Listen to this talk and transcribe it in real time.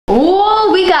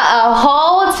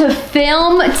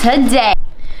today.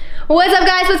 What's up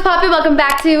guys, what's poppin'? Welcome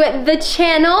back to the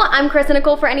channel. I'm Karissa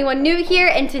Nichole for anyone new here,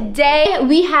 and today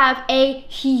we have a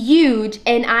huge,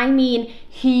 and I mean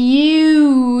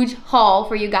huge haul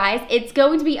for you guys. It's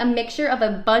going to be a mixture of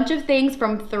a bunch of things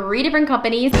from 3 different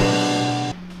companies.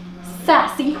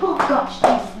 Sassy, oh gosh,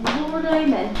 Lord,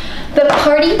 amen. The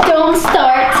party don't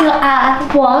start till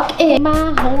I walk in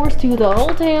my horse to the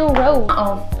Old Town Road.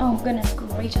 Oh goodness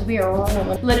gracious, we are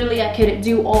rolling. Literally, I could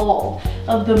do all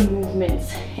of the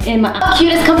movements in my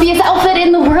cutest, comfiest outfit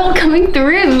in the world coming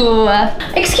through.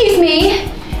 Excuse me,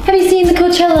 have you seen the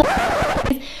Coachella?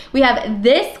 We have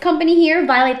this company here,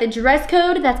 Violate, the dress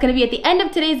code. That's gonna be at the end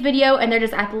of today's video, and they're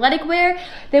just athletic wear.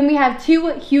 Then we have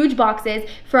 2 huge boxes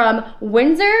from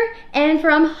Windsor and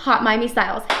from Hot Miami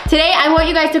Styles. Today, I want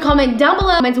you guys to comment down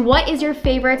below, what is your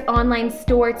favorite online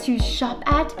store to shop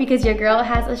at? Because your girl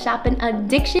has a shopping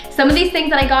addiction. Some of these things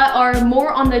that I got are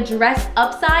more on the dress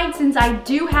up side, since I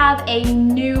do have a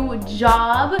new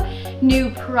job,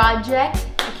 new project.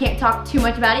 Can't talk too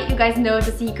much about it, you guys know it's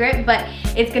a secret, but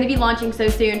it's gonna be launching so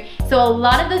soon. So a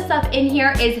lot of the stuff in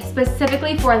here is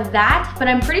specifically for that, but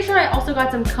I'm pretty sure I also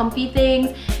got some comfy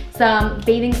things, some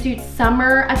bathing suit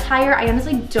summer attire. I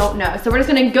honestly don't know. So we're just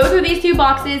gonna go through these 2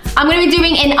 boxes. I'm gonna be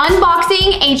doing an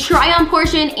unboxing, a try on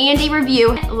portion, and a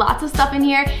review. Lots of stuff in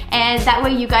here, and that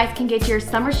way you guys can get your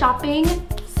summer shopping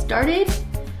started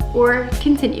or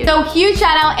continue. So huge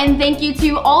shout out and thank you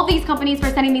to all these companies for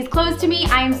sending these clothes to me.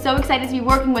 I am so excited to be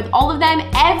working with all of them.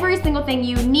 Every single thing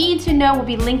you need to know will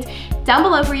be linked down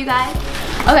below for you guys.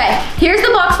 Okay, here's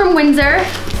the box from Windsor.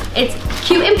 It's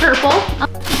cute and purple.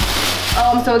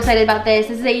 Oh, I'm so excited about this.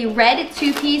 This is a red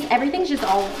 2-piece. Everything's just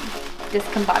all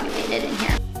discombobulated in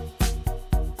here.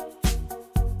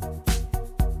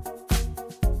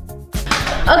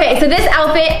 Okay, so this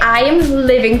outfit I am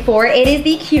living for. It is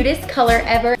the cutest color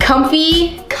ever.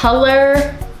 Comfy,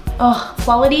 color, oh,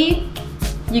 quality.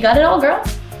 You got it all, girl.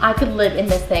 I could live in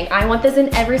this thing. I want this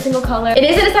in every single color. It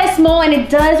is in a size small and it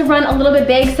does run a little bit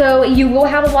big, so you will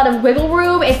have a lot of wiggle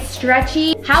room. It's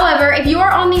stretchy. However, if you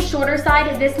are on the shorter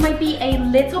side, this might be a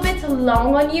little bit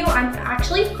long on you. I'm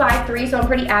actually 5'3", so I'm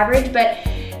pretty average, but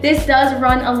this does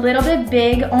run a little bit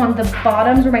big on the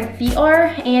bottoms where my feet are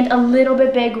and a little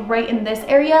bit big right in this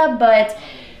area, but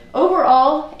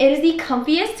overall, it is the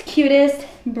comfiest, cutest,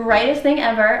 brightest thing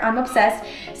ever. I'm obsessed.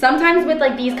 Sometimes with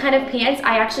like these kind of pants,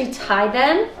 I actually tie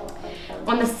them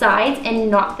on the sides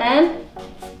and knot them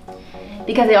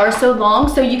because they are so long,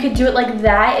 so you could do it like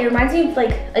that. It reminds me of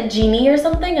like a genie or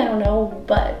something, I don't know,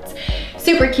 but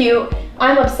super cute.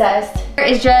 I'm obsessed. There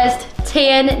is just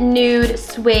tan nude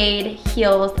suede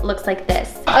heels. Looks like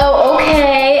this. Oh,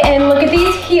 okay, and look at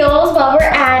these heels while we're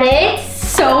at it.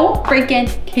 So freaking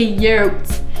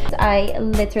cute. I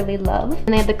literally love. And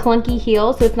they have the clunky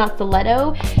heel, so it's not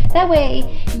stiletto. That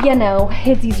way, you know,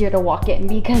 it's easier to walk in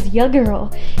because your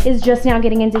girl is just now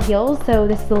getting into heels, so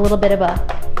this is a little bit of a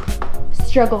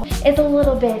struggle. It's a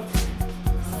little bit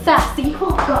sassy. Oh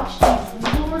gosh,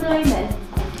 geez, Lord, amen.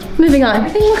 Moving on.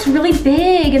 Everything looks really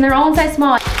big and they're all in size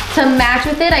small. To match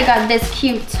with it, I got this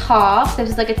cute top. This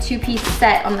is like a 2-piece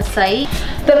set on the site.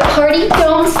 The party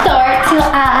don't start till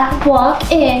I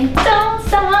walk in. Don't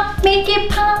stop, make it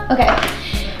pop. Okay,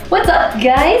 what's up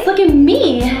guys? Look at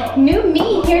me, new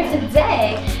me here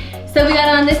today. So we got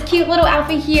on this cute little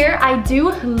outfit here. I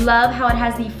do love how it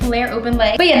has the flare open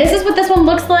leg. But yeah, this is what this one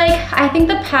looks like. I think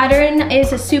the pattern is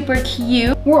super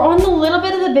cute. We're on the little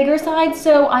bit of the bigger side,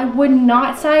 so I would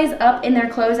not size up in their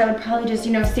clothes. I would probably just,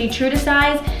 you know, stay true to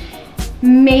size,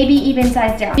 maybe even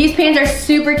size down. These pants are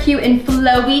super cute and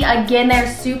flowy. Again, they're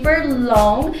super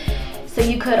long, so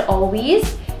you could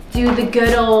always do the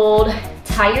good old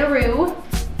tie-a-roo.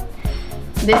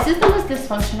 This is the most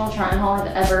dysfunctional try-on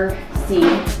I've ever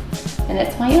seen. And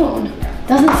it's my own.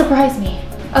 Doesn't surprise me.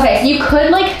 Okay, you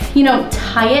could like, you know,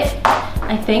 tie it,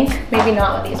 I think. Maybe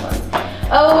not with these ones.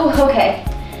 Oh, okay.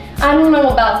 I don't know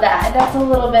about that. That's a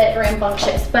little bit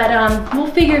rambunctious, but we'll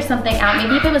figure something out.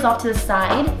 Maybe if it was off to the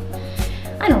side.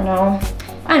 I don't know.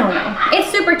 I don't know.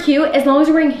 It's super cute as long as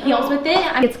you're wearing heels with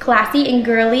it. It's classy and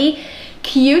girly,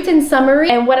 cute and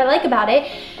summery. And what I like about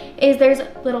it is there's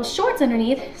little shorts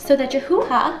underneath so that your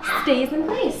hoo-ha stays in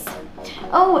place.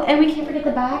 Oh, and we can't forget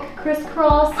the back,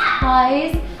 crisscross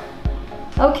ties.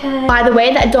 Okay. By the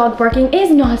way, that dog barking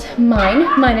is not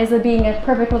mine. Mine is being a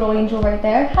perfect little angel right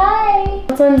there. Hi.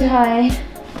 Let's untie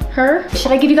her.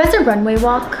 Should I give you guys a runway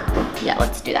walk? Yeah,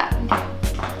 let's do that.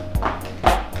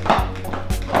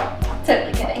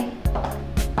 Totally kidding.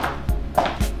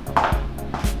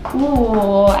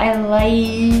 Ooh, I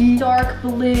like dark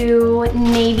blue,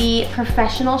 navy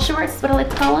professional shorts, what I like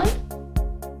to call them.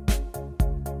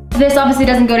 this obviously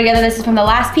doesn't go together. This is from the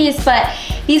last piece, but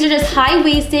these are just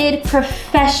high-waisted,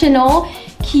 professional,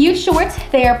 cute shorts.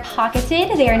 They are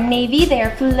pocketed, they are navy, they are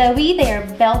flowy, they are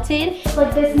belted.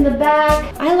 Like this in the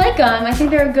back. I like them. I think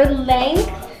they're a good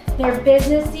length. They're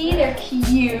businessy, they're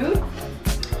cute.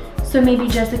 So maybe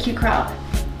just a cute crop,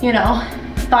 you know,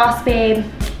 boss babe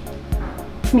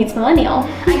meets millennial.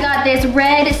 I got this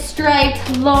red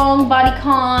striped long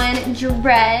bodycon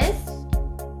dress.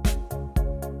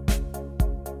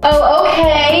 Oh,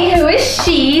 okay, who is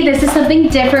she? This is something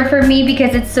different for me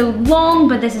because it's so long,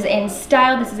 but this is in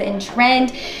style, this is in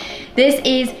trend. This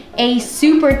is a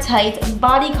super tight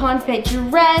bodycon fit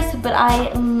dress, but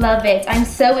I love it. I'm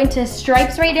so into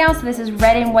stripes right now, so this is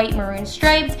red and white maroon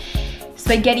stripes.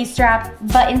 Spaghetti strap,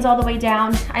 buttons all the way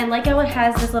down. I like how it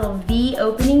has this little V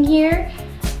opening here.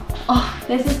 Oh,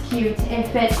 this is cute. It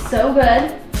fits so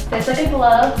good. Fits like a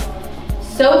glove.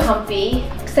 So comfy.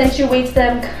 Accentuates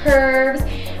them curves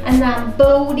and that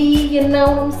booty, you know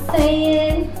what I'm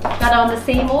saying? Got on the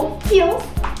same old heels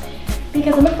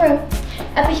because I'm a pro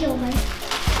at the heel line.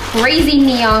 Crazy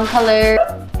neon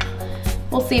color.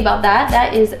 We'll see about that.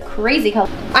 That is crazy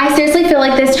color. I seriously feel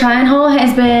like this try-on haul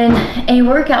has been a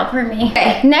workout for me.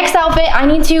 Okay, next outfit, I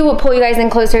need to pull you guys in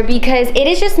closer because it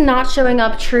is just not showing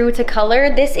up true to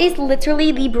color. This is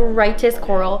literally the brightest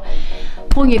coral.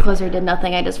 Pulling you closer did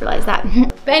nothing, I just realized that.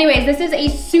 But anyways, this is a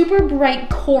super bright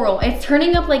coral. It's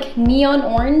turning up like neon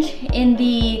orange in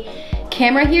the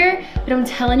camera here, but I'm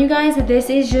telling you guys that this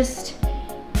is just,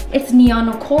 it's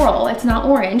neon coral, it's not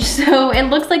orange. So it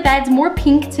looks like that. It's more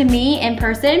pink to me in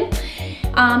person.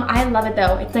 I love it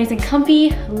though. It's nice and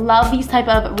comfy. Love these type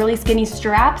of really skinny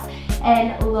straps.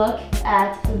 And look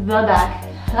at the back.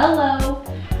 Hello,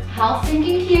 how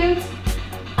stinking cute.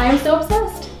 I am so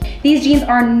obsessed. These jeans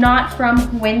are not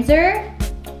from Windsor.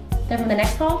 They're from the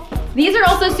next haul. These are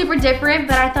also super different,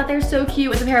 but I thought they were so cute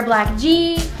with a pair of black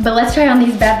jeans. But let's try on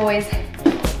these bad boys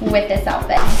with this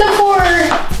outfit. So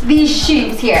for these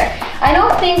shoes here, I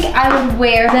don't think I would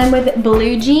wear them with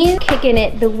blue jeans, kicking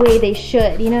it the way they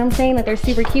should. You know what I'm saying? Like they're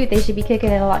super cute. They should be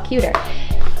kicking it a lot cuter.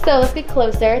 So let's get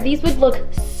closer. These would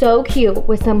look so cute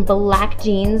with some black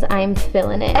jeans. I'm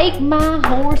feeling it. Take my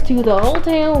horse to the Old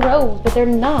Town Road, but they're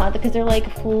not because they're like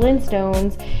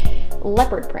Flintstones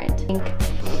leopard print.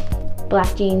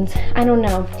 Black jeans, I don't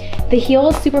know. The heel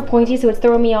is super pointy, so it's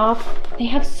throwing me off. They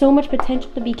have so much potential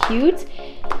to be cute.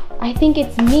 I think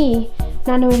it's me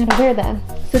not knowing how to wear them.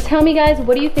 So tell me guys,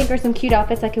 what do you think are some cute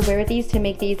outfits I could wear with these to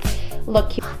make these look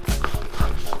cute?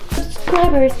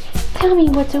 Subscribers, tell me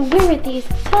what to wear with these.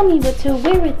 Tell me what to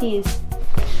wear with these.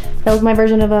 That was my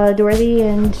version of Dorothy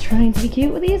and trying to be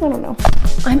cute with these. I don't know.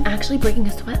 I'm actually breaking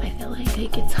a sweat. I feel like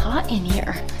it gets hot in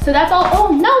here. So that's all.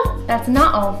 Oh no, that's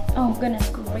not all. Oh goodness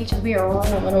gracious, we are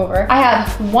rolling over. I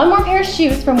have one more pair of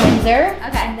shoes from Windsor.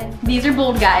 Okay, and then these are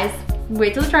bold guys.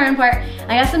 Wait till the try-on part.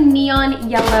 I got some neon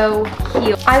yellow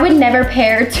heels. I would never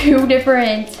pair two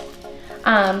different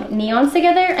neons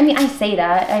together. I mean, I say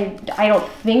that. I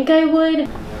don't think I would.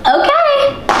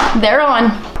 Okay, they're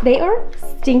on. They are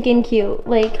stinking cute.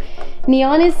 Like,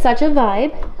 neon is such a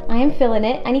vibe. I am feeling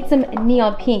it. I need some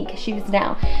neon pink shoes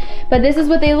now. But this is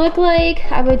what they look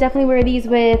like. I would definitely wear these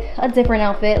with a different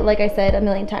outfit, like I said a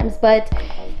million times. But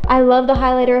I love the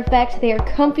highlighter effect. They are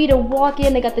comfy to walk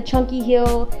in. They got the chunky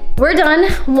heel. We're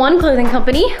done. One clothing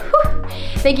company. Whew.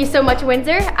 Thank you so much,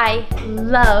 Windsor. I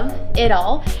love it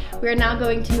all. We're now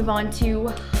going to move on to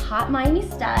Hot Miami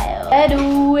style.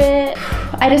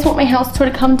 I just want my house tour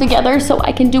to come together so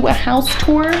I can do a house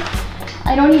tour.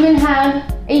 I don't even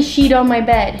have a sheet on my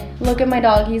bed. Look at my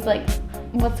dog, he's like,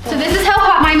 what's going on? So this is how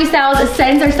Hot Miami Styles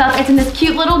sends their stuff. It's in this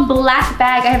cute little black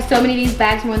bag. I have so many of these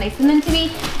bags from when they send them to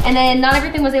me. And then not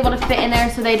everything was able to fit in there,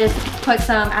 so they just put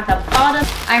some at the bottom.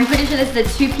 I'm pretty sure this is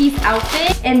a two-piece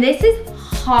outfit. And this is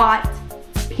hot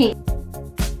pink.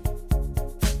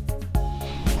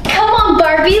 Come on,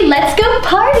 Barbie, let's go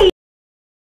party.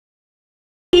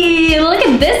 Look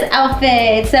at this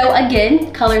outfit. So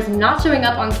again, colors not showing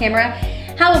up on camera,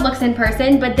 how it looks in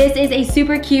person, but this is a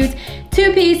super cute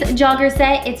two-piece jogger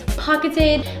set. It's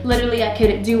pocketed. Literally, I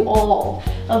could do all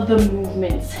of the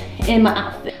movements in my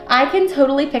outfit. I can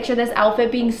totally picture this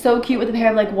outfit being so cute with a pair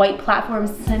of like white platform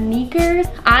sneakers.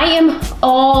 I am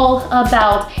all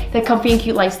about the comfy and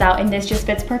cute lifestyle, and this just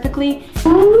fits perfectly.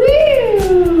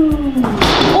 Woo!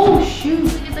 Oh shoot,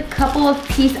 there's a couple of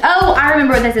pieces. Oh, I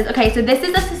remember what this is. Okay, so this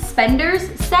is a suspenders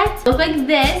set. Look like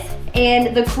this,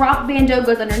 and the crop bandeau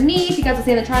goes underneath. You guys will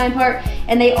see in the try-on part,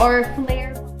 and they are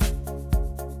flared.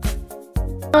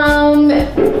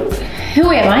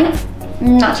 Who am I?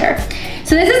 Not sure.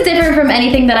 So this is different from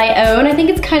anything that I own. I think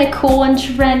it's kind of cool and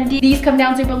trendy. These come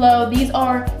down super low. These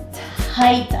are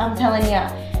tight, I'm telling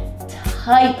ya.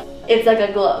 Tight. It's like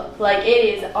a glove. Like it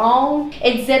is on.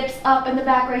 It zips up in the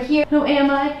back right here. Who am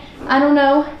I? I don't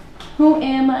know. Who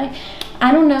am I?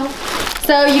 I don't know.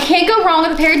 So you can't go wrong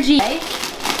with a pair of jeans.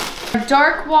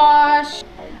 Dark wash.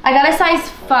 I got a size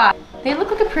 5. They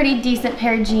look like a pretty decent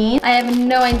pair of jeans. I have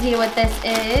no idea what this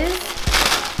is.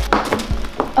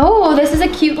 Oh, this is a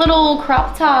cute little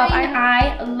crop top.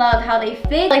 I love how they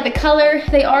fit. Like the color,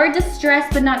 they are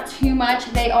distressed, but not too much.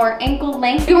 They are ankle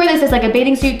length. You can wear this as like a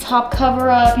bathing suit, top cover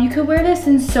up. You could wear this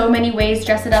in so many ways.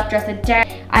 Dress it up, dress it down.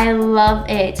 I love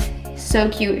it. So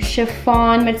cute.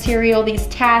 Chiffon material, these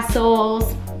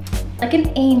tassels. Like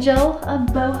an angel, a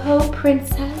boho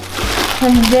princess.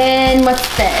 And then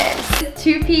what's this?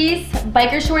 Two-piece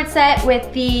biker short set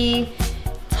with the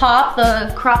top,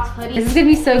 the cropped hoodie. This is gonna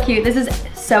be so cute. This is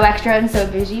so extra and so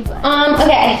bougie, but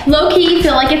okay, low-key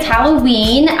feel like it's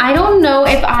Halloween. I don't know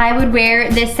if I would wear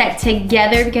this set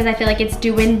together because I feel like it's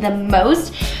doing the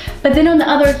most. But then on the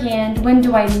other hand, when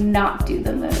do I not do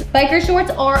the most? Biker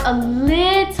shorts are a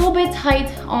little bit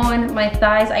tight on my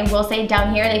thighs. I will say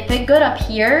down here, they fit good up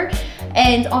here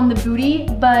and on the booty,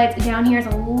 but down here is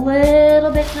a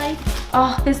little bit tight.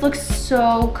 Oh, this looks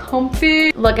so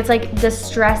comfy. Look, it's like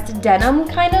distressed denim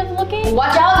kind of looking.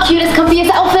 Watch out, cutest,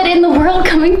 comfiest outfit in the world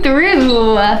coming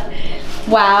through.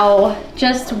 Wow,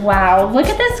 just wow. Look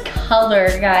at this color,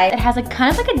 guys. It has a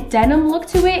kind of like a denim look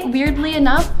to it, weirdly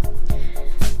enough.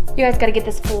 You guys gotta get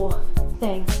this full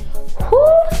thing.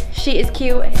 Whew, she is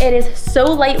cute. It is so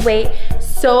lightweight,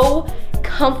 so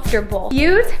comfortable.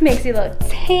 Cute, makes you look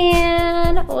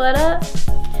tan. What up?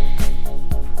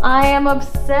 I am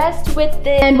obsessed with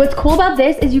this. And what's cool about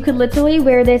this is you could literally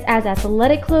wear this as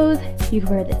athletic clothes. You can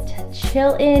wear this to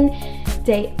chill in,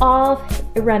 day off,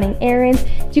 running errands.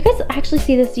 Do you guys actually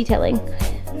see this detailing?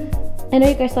 I know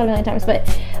you guys saw it a million times,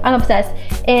 but I'm obsessed.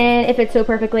 And it fits so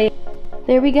perfectly.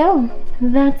 There we go.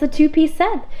 That's a two-piece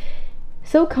set.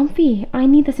 So comfy. I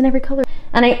need this in every color.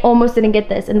 And I almost didn't get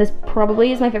this, and this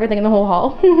probably is my favorite thing in the whole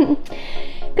haul.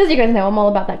 Because you guys know I'm all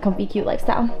about that comfy, cute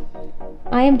lifestyle.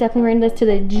 I am definitely wearing this to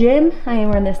the gym. I am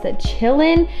wearing this to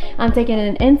chillin'. I'm taking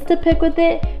an Insta pic with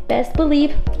it. Best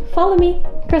believe. Follow me,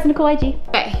 Karissa Nichole IG.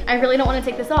 Okay, I really don't want to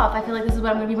take this off. I feel like this is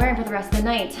what I'm gonna be wearing for the rest of the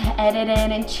night. Edit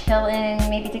in and chill in,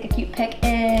 maybe take a cute pic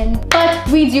in. But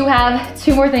we do have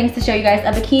 2 more things to show you guys.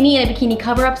 A bikini and a bikini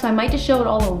cover up, so I might just show it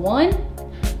all in one.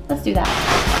 Let's do that.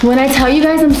 When I tell you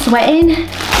guys I'm sweating,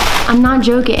 I'm not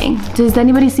joking. Does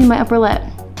anybody see my upper lip?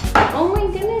 Oh my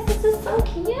goodness, this is so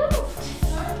cute.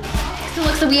 So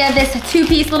look, so we have this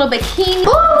 2-piece little bikini.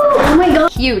 Ooh, oh my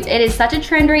god. Cute. It is such a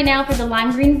trend right now for the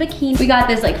lime green bikini. We got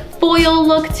this like foil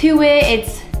look to it.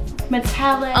 It's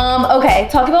metallic. Okay,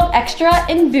 talk about extra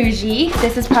and bougie.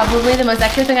 This is probably the most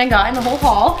extra thing I got in the whole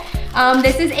haul.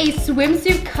 This is a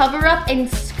swimsuit cover up and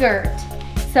skirt.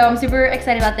 So I'm super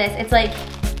excited about this. It's like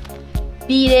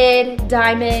beaded,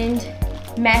 diamond,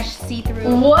 mesh,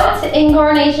 see-through. What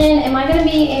incarnation? Am I gonna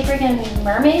be a freaking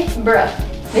mermaid? Bruh,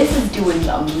 this is doing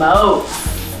the most.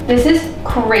 This is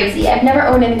crazy. I've never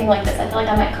owned anything like this. I feel like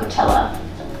I'm at Coachella.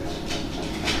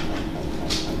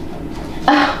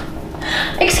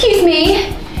 Oh, excuse me.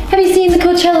 Have you seen the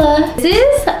Coachella? This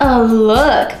is a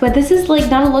look, but this is like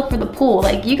not a look for the pool.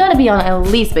 Like you gotta be on at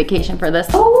least vacation for this.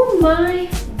 Oh my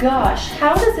gosh,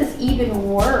 how does this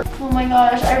even work? Oh my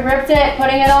gosh, I ripped it,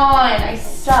 putting it on. I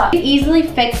suck. I easily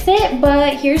fix it,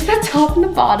 but here's the top and the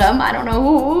bottom. I don't know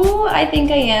who I think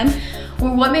I am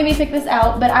or what made me pick this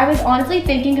out, but I was honestly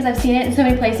thinking, because I've seen it in so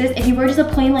many places, if you wear just a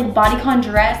plain like bodycon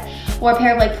dress or a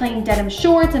pair of like plain denim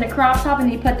shorts and a crop top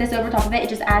and you put this over top of it, it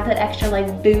just adds that extra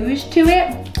like bouge to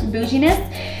it, bouginess.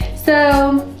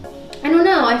 So, I don't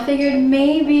know, I figured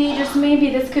maybe, just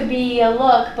maybe this could be a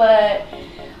look, but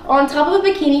on top of a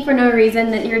bikini for no reason,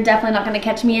 that you're definitely not gonna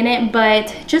catch me in it,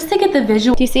 but just to get the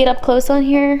visual. Do you see it up close on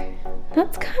here?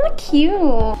 That's kind of cute.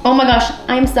 Oh my gosh,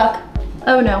 I'm stuck.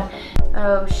 Oh no.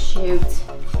 Oh shoot.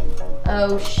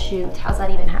 Oh shoot, how's that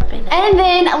even happen? And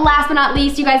then last but not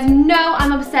least, you guys know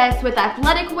I'm obsessed with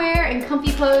athletic wear and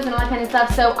comfy clothes and all that kind of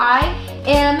stuff. So I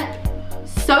am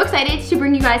so excited to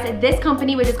bring you guys this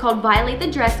company, which is called Violate the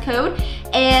Dress Code.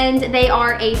 And they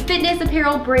are a fitness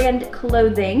apparel brand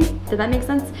clothing. Does that make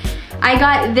sense? I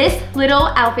got this little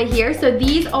outfit here. So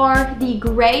these are the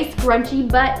gray scrunchy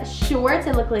butt shorts.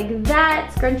 They look like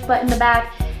that, scrunch butt in the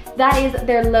back. That is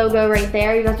their logo right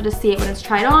there. You guys will just see it when it's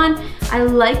tried on. I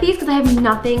like these because I have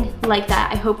nothing like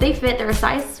that. I hope they fit. They're a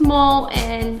size small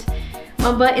and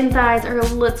my butt and thighs are a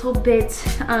little bit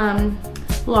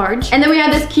large. And then we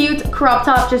have this cute crop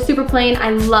top, just super plain.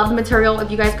 I love the material.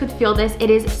 If you guys could feel this, it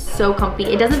is so comfy.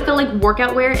 It doesn't feel like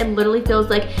workout wear. It literally feels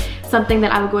like something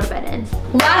that I would go to bed in.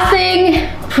 Last thing,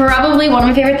 probably one of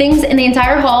my favorite things in the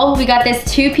entire haul. We got this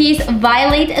two-piece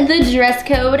Violate the dress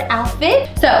code outfit.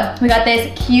 So we got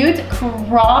this cute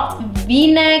cropped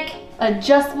V-neck,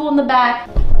 adjustable in the back.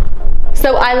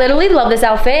 So I literally love this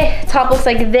outfit. Top looks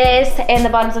like this and the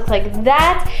bottoms look like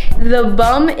that. The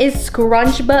bum is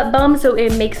scrunch butt bum, so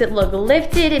it makes it look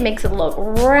lifted, it makes it look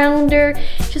rounder,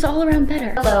 just all around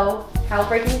better. Hello, how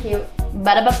freaking cute.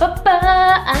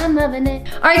 Ba-da-ba-ba-ba, I'm loving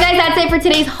it. All right guys, that's it for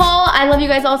today's haul. I love you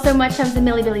guys all so much. Times a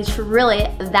milli billy, truly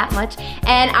that much.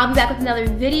 And I'll be back with another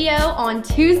video on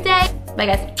Tuesday. Bye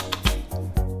guys.